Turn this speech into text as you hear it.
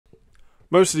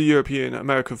Most of the European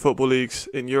American football leagues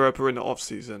in Europe are in the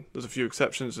off-season. There's a few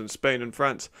exceptions in Spain and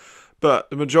France, but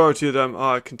the majority of them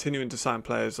are continuing to sign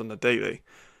players on the daily.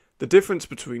 The difference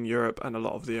between Europe and a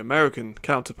lot of the American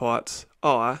counterparts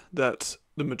are that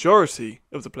the majority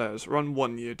of the players are on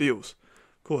one-year deals.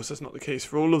 Of course, that's not the case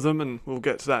for all of them, and we'll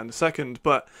get to that in a second,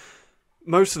 but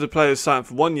most of the players sign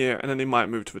for 1 year and then they might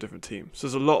move to a different team. So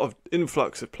there's a lot of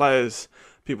influx of players.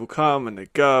 People come and they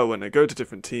go to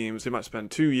different teams. They might spend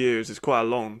 2 years. It's quite a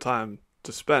long time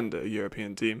to spend at a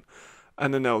European team,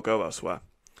 and then they'll go elsewhere.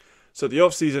 So the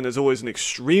off-season is always an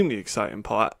extremely exciting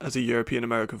part as a European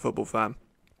American football fan,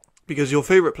 because your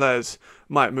favourite players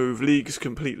might move leagues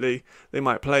completely. They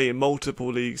might play in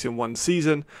multiple leagues in one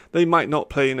season. They might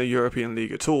not play in a European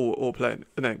league at all, or play and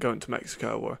then go into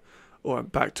Mexico or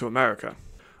back to America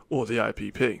or the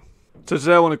IPP. So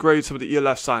today I want to grade some of the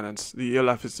ELF signings. The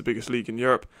ELF is the biggest league in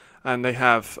Europe, and they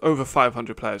have over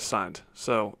 500 players signed.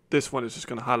 So this one is just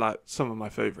going to highlight some of my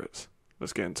favourites.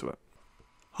 Let's get into it.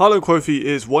 Harlan Kofi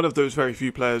is one of those very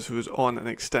few players who is on an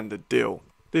extended deal.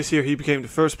 This year he became the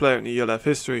first player in ELF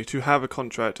history to have a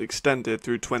contract extended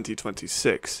through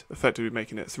 2026, effectively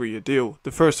making it a 3-year deal,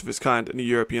 the first of its kind in the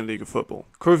European League of Football.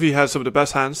 Kofi has some of the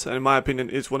best hands, and in my opinion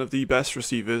is one of the best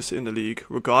receivers in the league,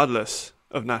 regardless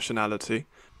of nationality.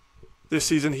 This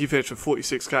season he finished with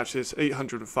 46 catches,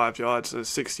 805 yards and a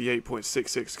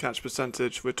 68.66 catch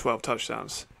percentage with 12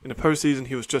 touchdowns. In the postseason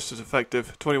he was just as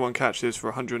effective, 21 catches for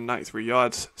 193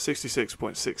 yards,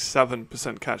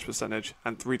 66.67% catch percentage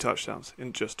and 3 touchdowns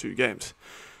in just 2 games.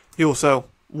 He also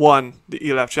won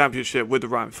the ELF Championship with the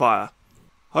Rhine Fire.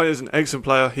 Harlan is an excellent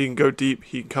player. He can go deep,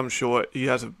 he can come short, he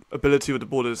has an ability with the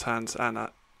ball in his hands, and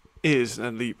is an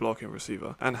elite blocking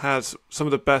receiver and has some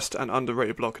of the best and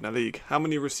underrated block in the league. How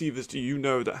many receivers do you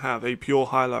know that have a pure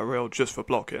highlight reel just for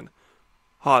blocking?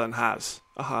 Harlan has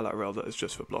a highlight reel that is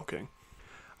just for blocking.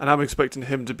 And I'm expecting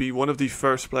him to be one of the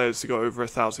first players to go over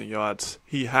 1,000 yards.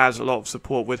 He has a lot of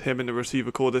support with him in the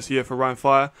receiver corps this year for Rhine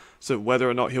Fire, so whether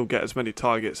or not he'll get as many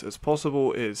targets as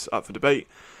possible is up for debate.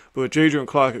 But with Jadrian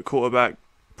Clark at quarterback,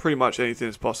 pretty much anything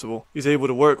is possible. He's able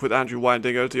to work with Andrew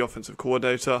Weindinger, the offensive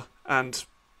coordinator, and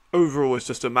overall, it's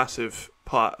just a massive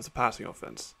part of the passing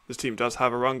offense. This team does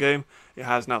have a run game, it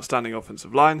has an outstanding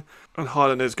offensive line, and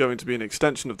Harlan is going to be an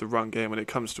extension of the run game when it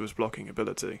comes to his blocking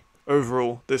ability.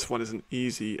 Overall, this one is an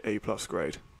easy A+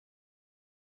 grade.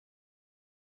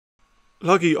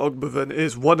 Lucky Ogboven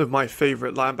is one of my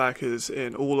favourite linebackers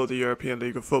in all of the European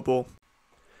League of Football.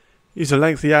 He's a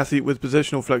lengthy athlete with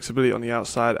positional flexibility on the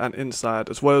outside and inside,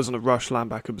 as well as on the rush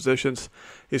linebacker positions.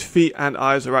 His feet and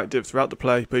eyes are active throughout the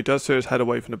play, but he does turn his head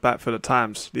away from the backfield at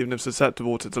times, leaving him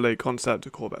susceptible to delayed concept or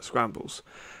quarterback scrambles.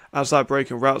 Outside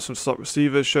breaking routes from slot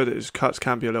receivers show that his cuts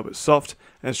can be a little bit soft,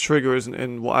 and his trigger isn't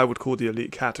in what I would call the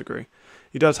elite category.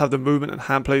 He does have the movement and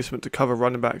hand placement to cover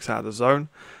running backs out of the zone,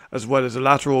 as well as the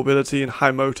lateral ability and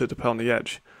high motor to play on the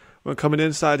edge. When coming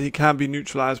inside, he can be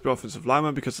neutralised by offensive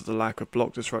linemen because of the lack of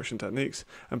block disruption techniques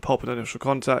and pop and initial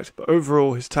contact, but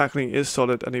overall his tackling is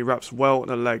solid and he wraps well on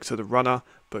the legs of the runner,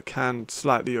 but can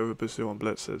slightly over-pursue on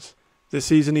blitzes. This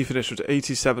season he finished with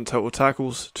 87 total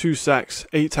tackles, 2 sacks,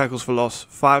 8 tackles for loss,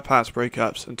 5 pass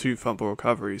breakups and 2 fumble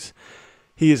recoveries.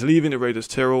 He is leaving the Raiders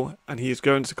Tyrrell and he is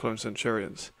going to Cologne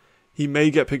Centurions. He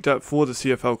may get picked up for the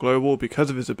CFL Global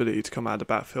because of his ability to come out of the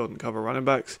backfield and cover running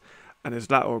backs, and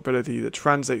his lateral ability that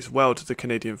translates well to the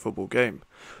Canadian football game.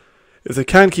 If they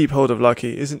can keep hold of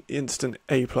Lucky, it's an instant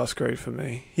A+ grade for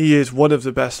me. He is one of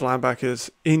the best linebackers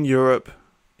in Europe.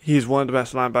 He is one of the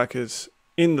best linebackers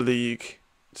in the league.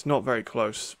 It's not very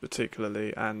close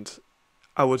particularly, and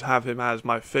I would have him as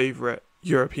my favourite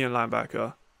European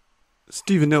linebacker.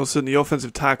 Steven Nilsson, the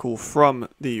offensive tackle from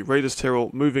the Raiders Tyrrell,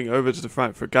 moving over to the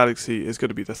Frankfurt Galaxy, is going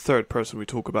to be the third person we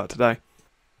talk about today.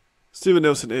 Steven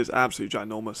Nilsson is absolutely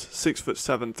ginormous,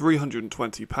 6'7",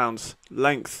 320 pounds,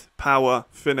 length, power,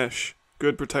 finish,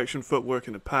 good protection footwork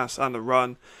in the pass and the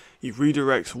run. He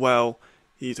redirects well,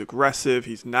 he's aggressive,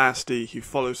 he's nasty, he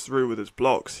follows through with his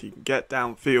blocks, he can get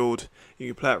downfield, he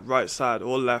can play at right side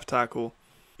or left tackle.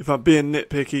 If I'm being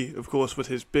nitpicky, of course with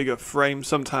his bigger frame,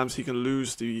 sometimes he can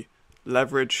lose the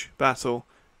leverage battle,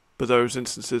 but those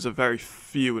instances are very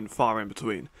few and far in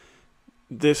between.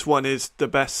 This one is the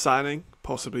best signing,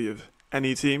 possibly of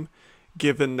any team,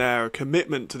 given their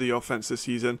commitment to the offense this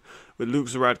season, with Luke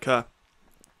Zaradka,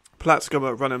 Platzkum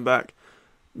at running back,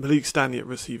 Malik Stanley at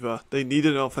receiver. They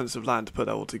needed an offensive line to put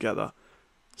that all together.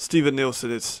 Steven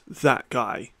Nilsson is that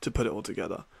guy to put it all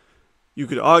together. You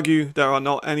could argue there are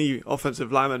not any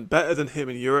offensive linemen better than him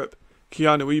in Europe.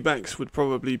 Keanu Ebanks would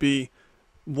probably be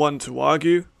one to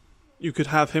argue. You could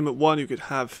have him at 1, you could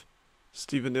have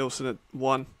Steven Nilsson at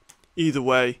 1. Either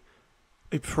way,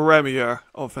 a premier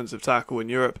offensive tackle in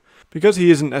Europe. Because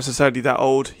he isn't necessarily that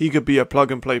old, he could be a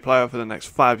plug-and-play player for the next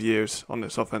 5 years on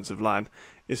this offensive line.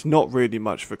 It's not really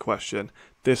much of a question.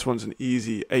 This one's an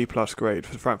easy A+ grade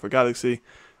for the Frankfurt Galaxy.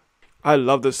 I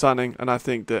love this signing, and I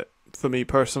think that, for me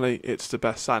personally, it's the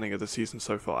best signing of the season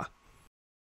so far.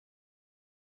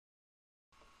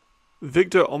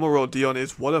 Victor Omaro-Dion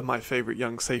is one of my favourite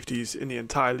young safeties in the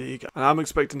entire league, and I'm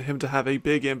expecting him to have a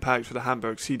big impact for the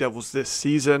Hamburg Sea Devils this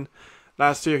season.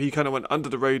 Last year he kind of went under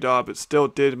the radar, but still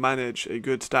did manage a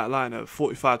good stat line of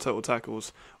 45 total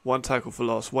tackles, 1 tackle for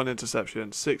loss, 1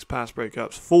 interception, 6 pass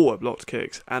breakups, 4 blocked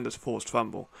kicks, and a forced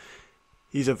fumble.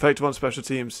 He's effective on special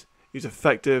teams, he's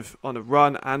effective on the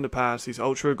run and the pass, he's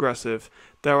ultra aggressive.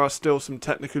 There are still some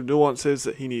technical nuances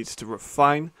that he needs to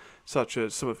refine, such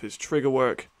as some of his trigger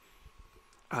work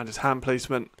and his hand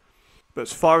placement. But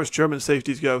as far as German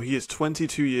safeties go, he is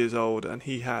 22 years old and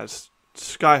he has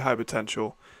sky-high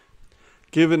potential.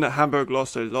 Given that Hamburg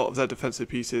lost a lot of their defensive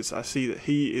pieces, I see that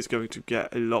he is going to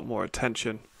get a lot more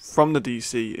attention from the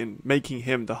DC in making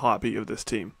him the heartbeat of this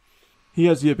team. He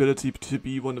has the ability to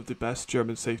be one of the best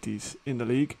German safeties in the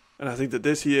league, and I think that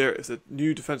this year, if the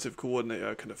new defensive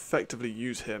coordinator can effectively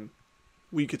use him,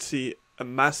 we could see a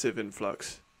massive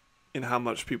influx in how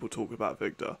much people talk about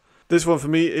Victor. This one for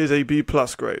me is a B+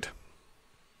 grade.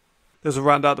 There's a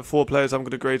round out of 4 players I'm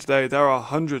going to grade today. There are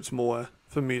hundreds more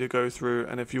for me to go through,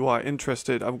 and if you are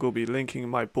interested, I'm going to be linking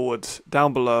my boards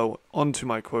down below onto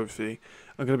my quote fee.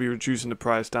 I'm going to be reducing the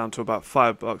price down to about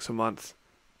 $5 a month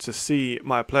to see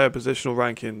my player positional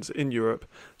rankings in Europe.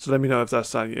 So let me know if that's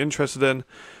something you're interested in.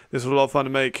 This is a lot of fun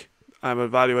to make. I'm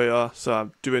an evaluator, so I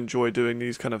do enjoy doing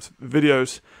these kind of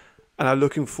videos. And I'm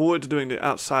looking forward to doing it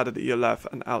outside of the ELF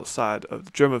and outside of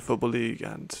the German Football League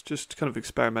and just kind of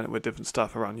experimenting with different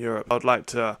stuff around Europe. I'd like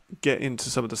to get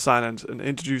into some of the signings and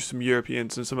introduce some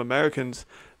Europeans and some Americans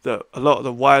that a lot of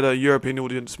the wider European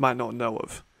audience might not know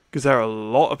of. Because there are a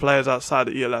lot of players outside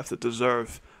the ELF that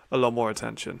deserve a lot more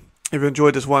attention. If you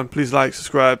enjoyed this one, please like,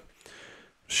 subscribe,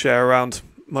 share around.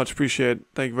 Much appreciated.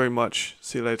 Thank you very much.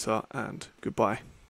 See you later and goodbye.